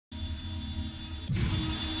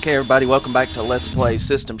Okay, everybody, welcome back to Let's Play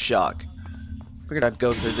System Shock. Figured I'd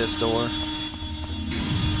go through this door,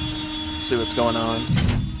 see what's going on.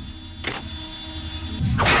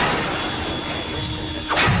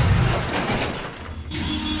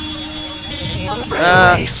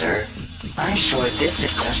 Right away, sir. I'm sure this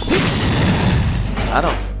system. I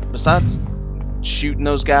don't. Besides shooting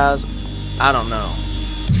those guys, I don't know.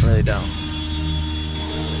 Really don't.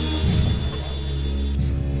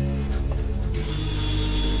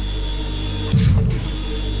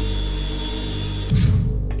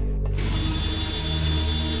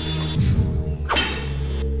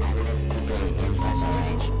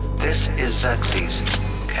 This is Xerxes.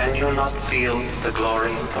 Can you not feel the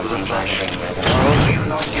glory of the flesh? Or do you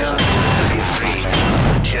not yearn to be free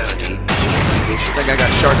from tyranny? I think I got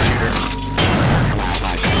sharpshooter.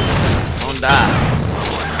 Don't die.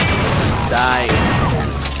 Die.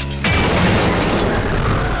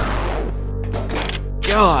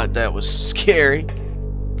 God, that was scary.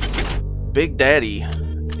 Big Daddy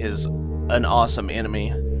is an awesome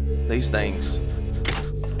enemy. These things,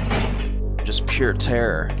 just pure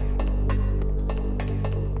terror.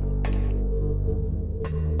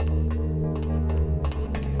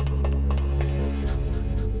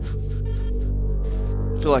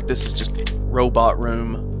 I feel like this is just robot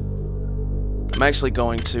room. I'm actually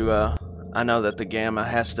going to I know that the gamma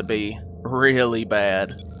has to be really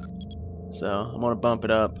bad, so I'm gonna bump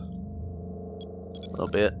it up a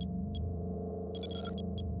little bit.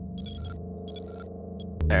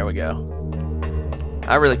 There we go.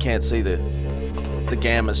 I really can't see the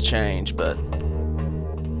gammas change, but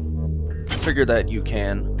I figure that you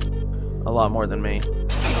can a lot more than me.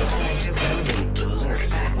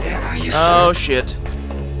 Oh shit.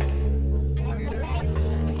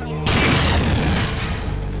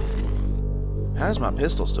 How's my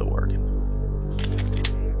pistol still working?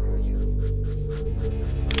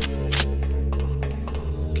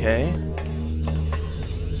 Okay.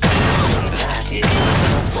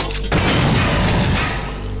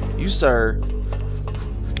 You, sir,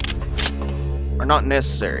 are not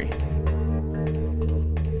necessary.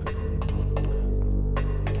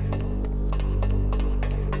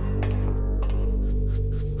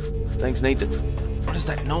 Things need to... What is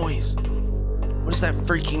that noise? What is that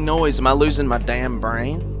freaking noise? Am I losing my damn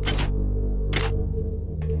brain?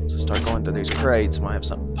 So start going through these crates. Might have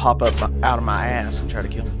something pop up out of my ass and try to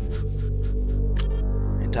kill me.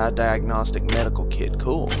 Anti-diagnostic medical kit.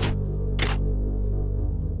 Cool.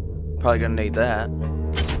 Probably gonna need that.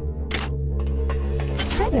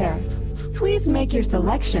 Hi there. Please make your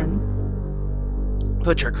selection.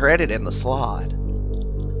 Put your credit in the slot.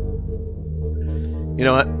 You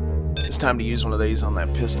know what? It's time to use one of these on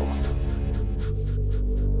that pistol.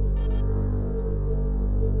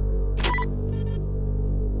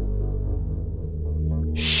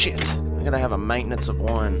 Shit. I gotta have a maintenance of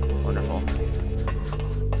 1. Wonderful.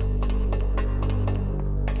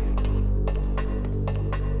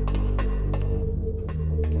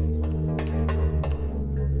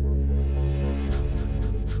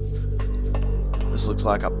 This looks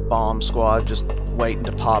like a bomb squad just waiting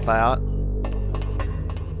to pop out.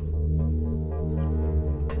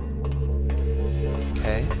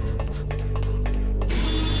 Okay. I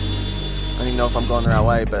don't even know if I'm going the right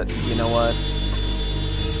way, but you know what?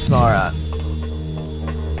 It's alright.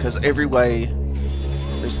 Because every way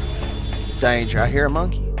there's danger. I hear a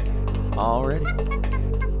monkey already.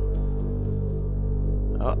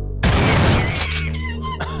 Oh.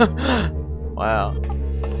 Wow.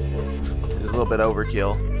 It's a little bit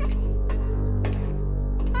overkill.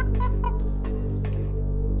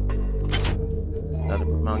 Another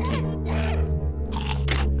monkey.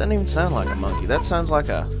 Doesn't even sound like a monkey. That sounds like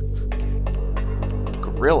a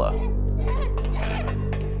gorilla.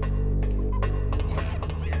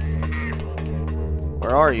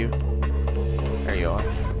 Where are you? There you are.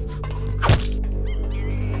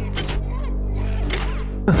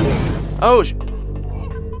 Oh!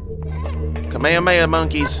 Kamehameha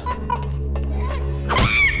monkeys.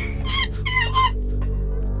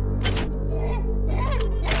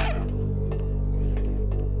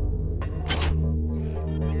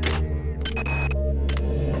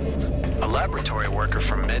 A laboratory worker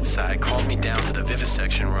from MedSci called me down to the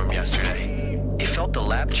vivisection room yesterday. He felt the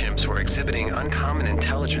lab chimps were exhibiting uncommon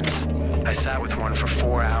intelligence. I sat with one for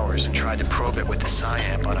 4 hours and tried to probe it with the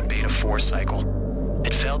SciAmp on a beta-4 cycle.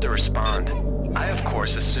 It failed to respond. I, of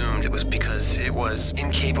course, assumed it was because it was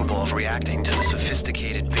incapable of reacting to the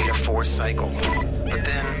sophisticated beta-4 cycle. But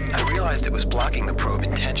then, I realized it was blocking the probe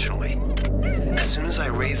intentionally. As soon as I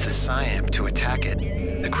raised the SciAmp to attack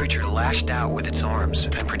it, the creature lashed out with its arms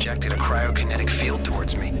and projected a cryokinetic field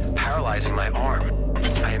towards me, paralyzing my arm.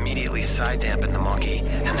 I immediately side dampened the monkey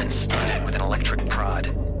and then stunned it with an electric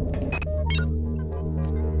prod.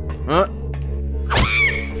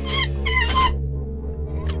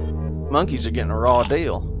 Monkeys are getting a raw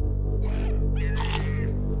deal.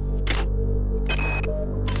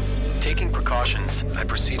 Taking precautions, I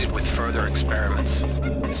proceeded with further experiments.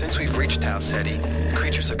 Since we've reached Tau Ceti,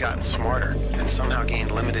 creatures have gotten smarter and somehow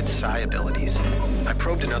gained limited psi abilities. I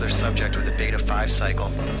probed another subject with a Beta 5 cycle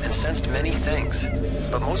and sensed many things,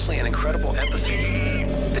 but mostly an incredible empathy.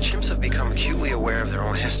 The chimps have become acutely aware of their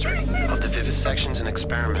own history, of the vivisections and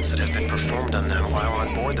experiments that have been performed on them while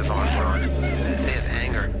on board the Von Braun. They have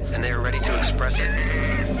anger, and they are ready to express it.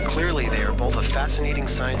 Clearly, they are both a fascinating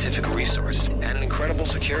scientific resource and an incredible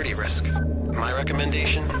security risk. My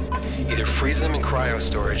recommendation? Either freeze them in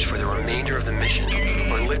cryo-storage for the remainder of the mission,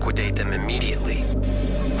 or liquidate them immediately.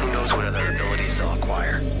 Who knows what other abilities they'll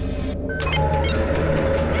acquire.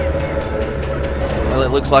 Well,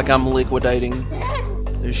 it looks like I'm liquidating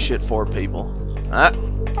this shit for people. Ah.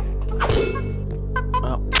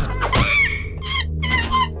 Oh.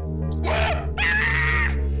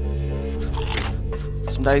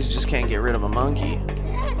 Some days you just can't get rid of a monkey.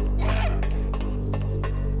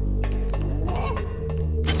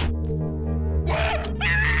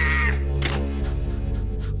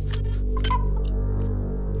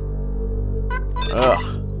 Ugh.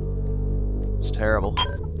 It's terrible.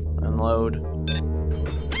 Unload.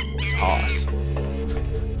 Toss.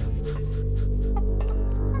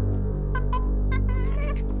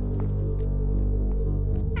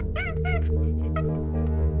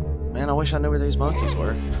 Man, I wish I knew where these monkeys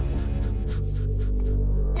were.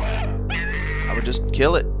 I would just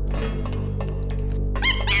kill it.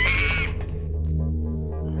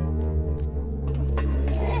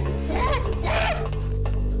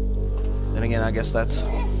 Then again, I guess that's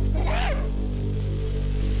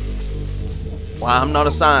why I'm not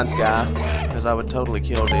a science guy, because I would totally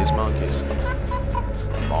kill these monkeys.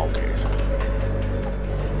 Faltered.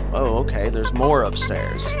 Oh, okay, there's more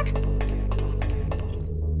upstairs.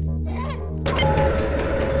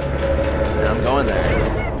 And I'm going there.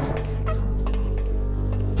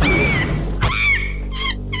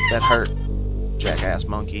 That hurt, jackass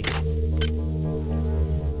monkey.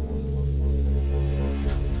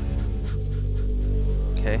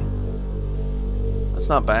 Okay. That's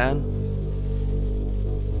not bad.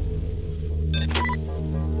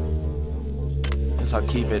 Guess I'll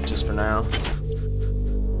keep it just for now.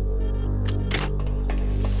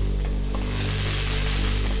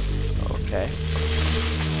 Okay.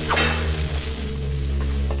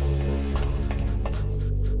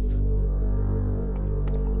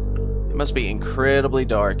 It must be incredibly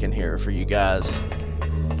dark in here for you guys.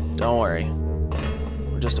 Don't worry.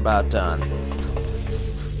 We're just about done.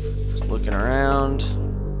 Just looking around.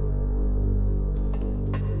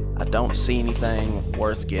 I don't see anything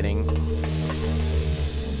worth getting.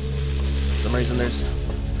 For some reason there's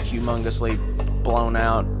a humongously blown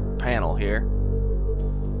out panel here.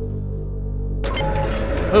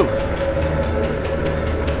 Ooh.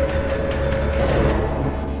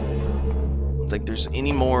 I don't think there's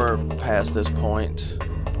any more past this point.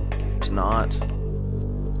 There's not.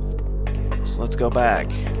 So let's go back.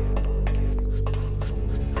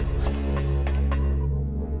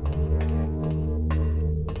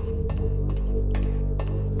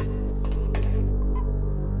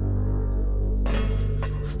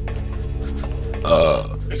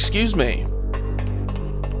 Excuse me.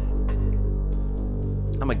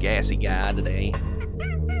 I'm a gassy guy today.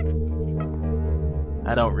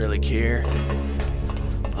 I don't really care.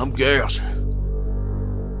 I'm gassy.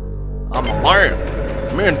 I'm a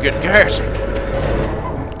man. Men get gassy.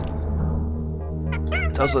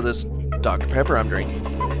 It's also this Dr. Pepper I'm drinking.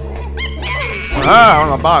 Ah,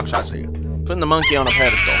 on a box, I see. Putting the monkey on a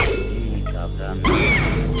pedestal.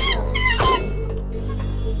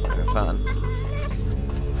 Okay, fine.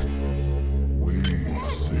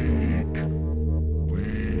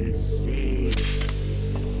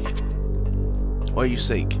 What you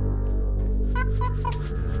seek?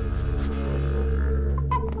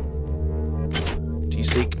 Do you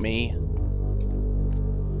seek me?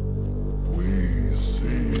 We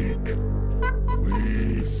seek.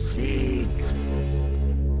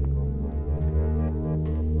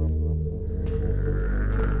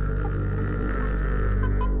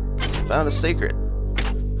 Found a secret.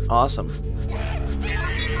 Awesome.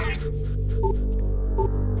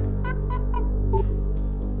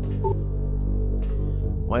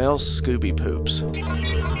 Well, Scooby poops. Of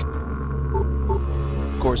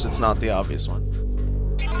course, it's not the obvious one.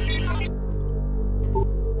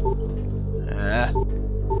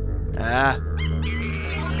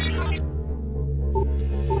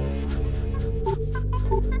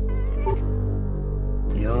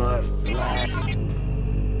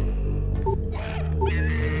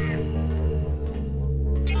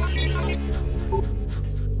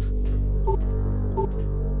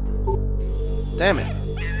 Damn it.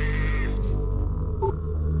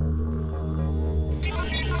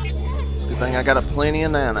 It's a good thing I got a plenty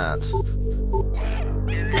of nanites.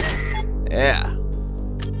 Yeah.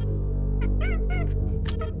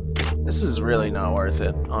 This is really not worth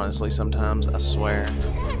it, honestly, sometimes, I swear.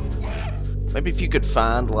 Maybe if you could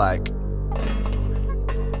find, like,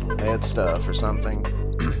 bad stuff or something.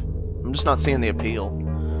 I'm just not seeing the appeal.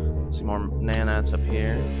 See more nanites up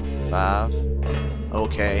here. 5.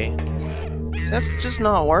 Okay. That's just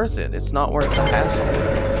not worth it. It's not worth the hassle.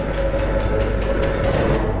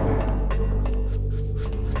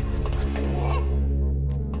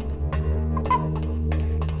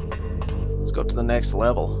 Let's go to the next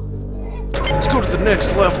level. Let's go to the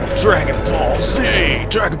next level of Dragon Ball Z!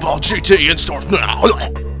 Dragon Ball GT in stores now!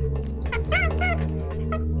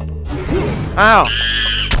 Ow!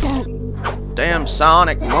 Damn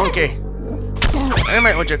Sonic monkey! Damn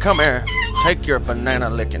it, would you come here? Take your banana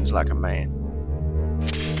lickings like a man.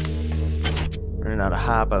 Running out of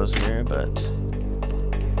hypos here, but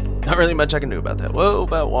not really much I can do about that. Whoa,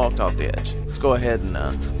 about walked off the edge. Let's go ahead and,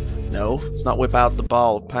 no, let's not whip out the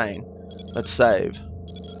ball of pain. Let's save.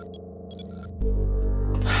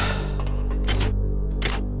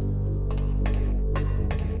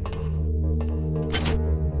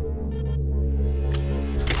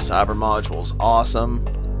 Cyber modules, awesome.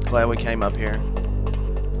 Glad we came up here.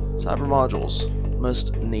 Cyber modules,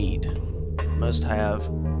 must have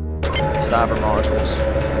cyber modules.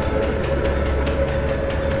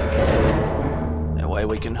 That way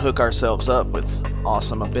we can hook ourselves up with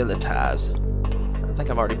awesome abilities. I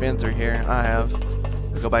think I've already been through here. I have.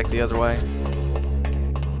 Go back the other way.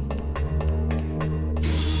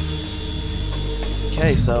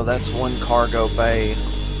 Okay, so that's one cargo bay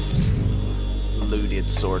looted,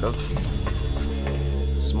 sort of.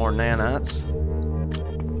 Some more nanites.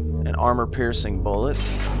 And armor-piercing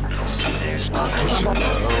bullets. Oh.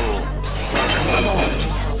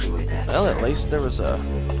 Well, at least there was a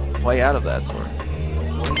way out of that sort.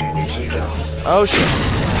 Oh, shit.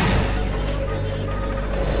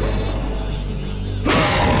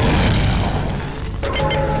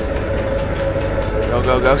 Go,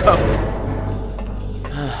 go, go, go.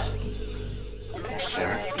 Sir,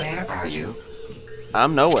 where are you?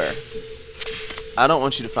 I'm nowhere. I don't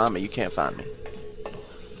want you to find me. You can't find me.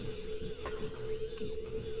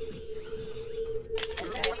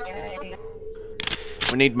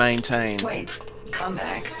 We need maintain. Wait, come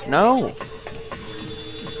back. No. You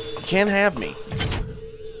can't have me.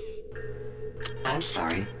 I'm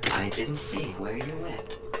sorry, I didn't see where you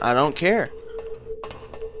went. I don't care.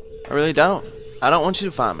 I really don't. I don't want you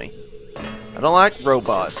to find me. I don't like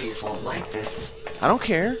robots. These won't like this. I don't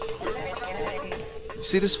care. You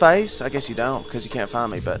see this face? I guess you don't, because you can't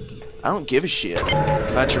find me, but I don't give a shit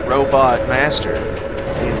about your robot master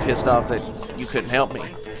being pissed off that you couldn't help me.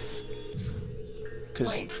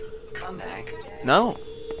 Because, come back. no.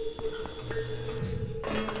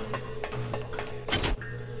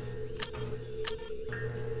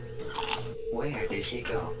 Where did he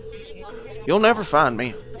go? You'll never find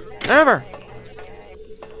me. Never!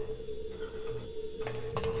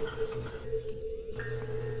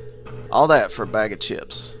 All that for a bag of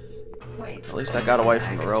chips. At least I got away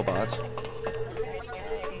from the robots.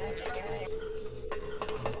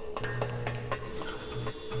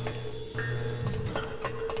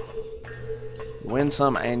 You win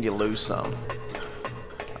some and you lose some.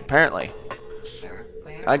 Apparently,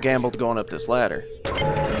 I gambled going up this ladder,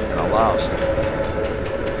 and I lost.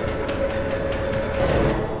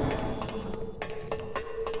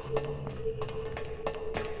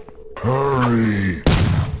 Hurry!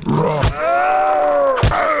 Run!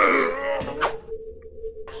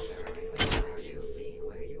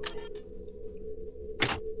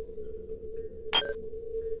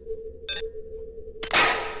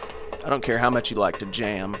 I don't care how much you like to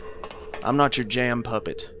jam. I'm not your jam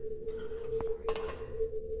puppet.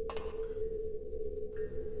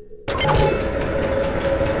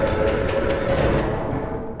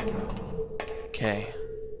 Okay.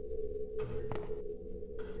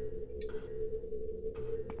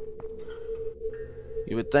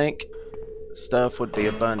 You would think stuff would be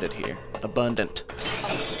abundant here. Abundant.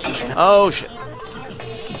 Oh shit.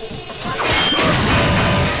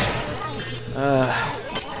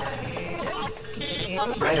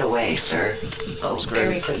 Right away, sir. Oh,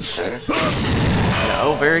 very good, sir. Yeah,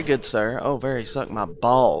 oh, very good, sir. Oh, very suck my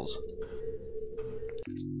balls.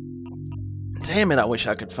 Damn it, I wish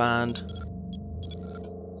I could find.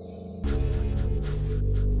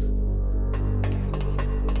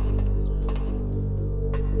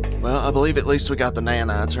 Well, I believe at least we got the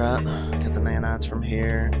nanites, right? Got the nanites from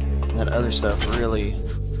here. That other stuff really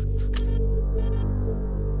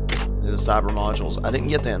The cyber modules. I didn't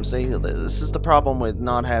get them. See, this is the problem with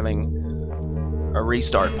not having a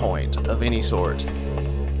restart point of any sort.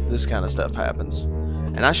 This kind of stuff happens.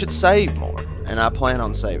 And I should save more. And I plan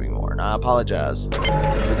on saving more. And I apologize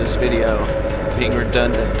for this video being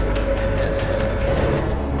redundant as hell.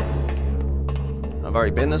 I've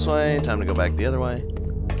already been this way. Time to go back the other way.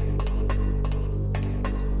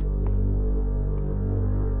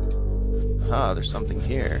 Ah, there's something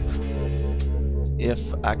here. If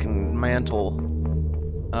I can mantle...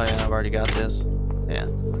 Oh yeah, I've already got this. Yeah.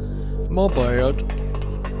 My bad.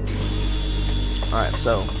 Alright,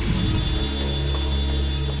 so...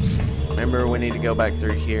 Remember, we need to go back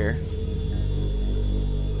through here.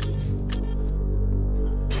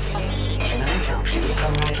 Can I help you?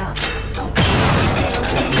 Come right up. Don't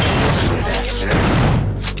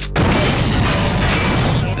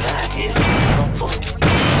that is helpful.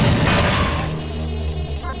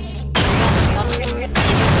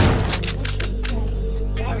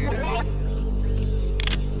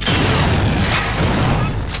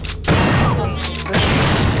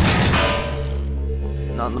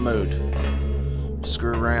 Not in the mood.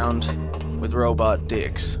 Screw around with robot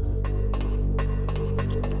dicks.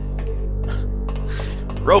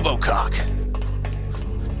 Robocock.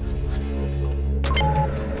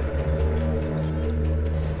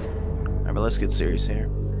 Alright, but let's get serious here.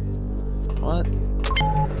 What?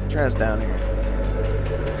 Try us down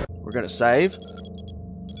here. We're gonna save.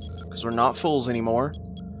 Because we're not fools anymore.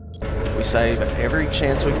 We save every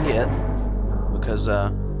chance we can get. Because,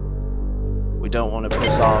 we don't want to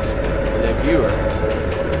piss off the viewer.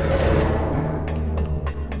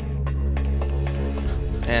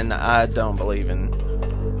 And I don't believe in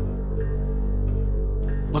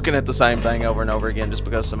looking at the same thing over and over again just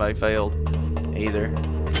because somebody failed either.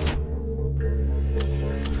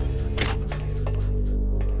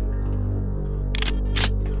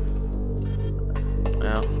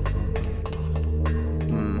 Well,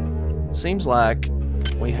 seems like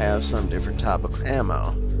we have some different type of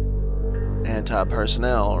ammo.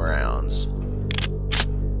 Anti-personnel rounds.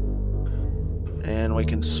 And we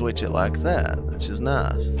can switch it like that, which is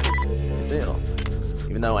nice. Good deal.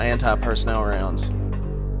 Even though anti-personnel rounds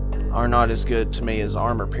are not as good to me as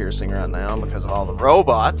armor piercing right now because of all the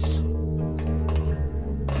robots.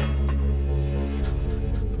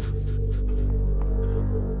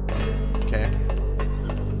 Okay.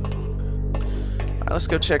 Alright, let's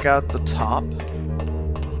go check out the top.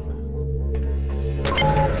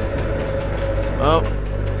 Oh.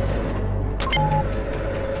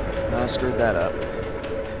 I screwed that up.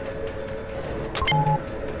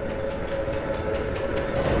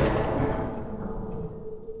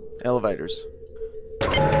 Elevators.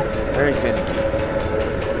 Very finicky.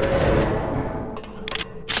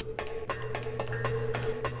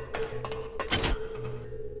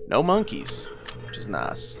 No monkeys, which is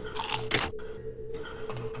nice.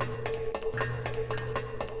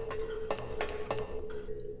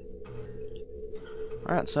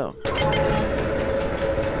 Alright, so.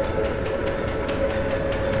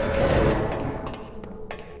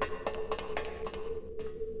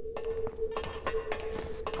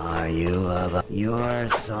 Are you of your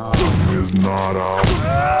song? Is not up.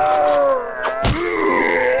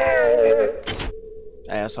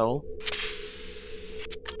 Asshole.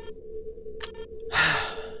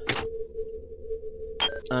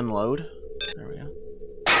 Unload. There we go.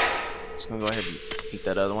 Just gonna go ahead and eat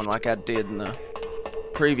that other one like I did in the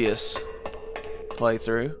previous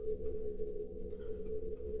playthrough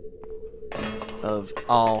of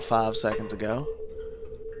all 5 seconds ago.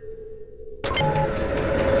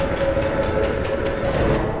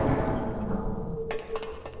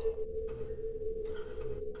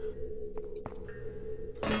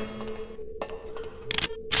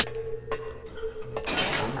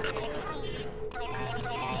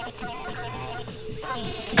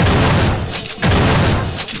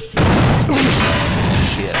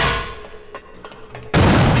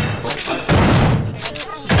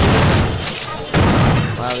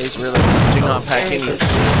 Wow, these really do not pack any.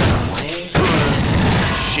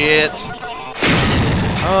 Shit.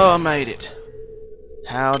 Oh, I made it.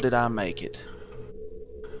 How did I make it?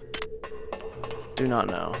 Do not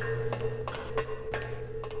know.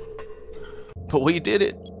 But we did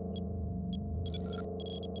it.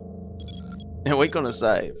 And we're gonna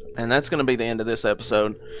save. And that's gonna be the end of this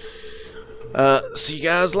episode. See you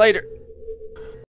guys later.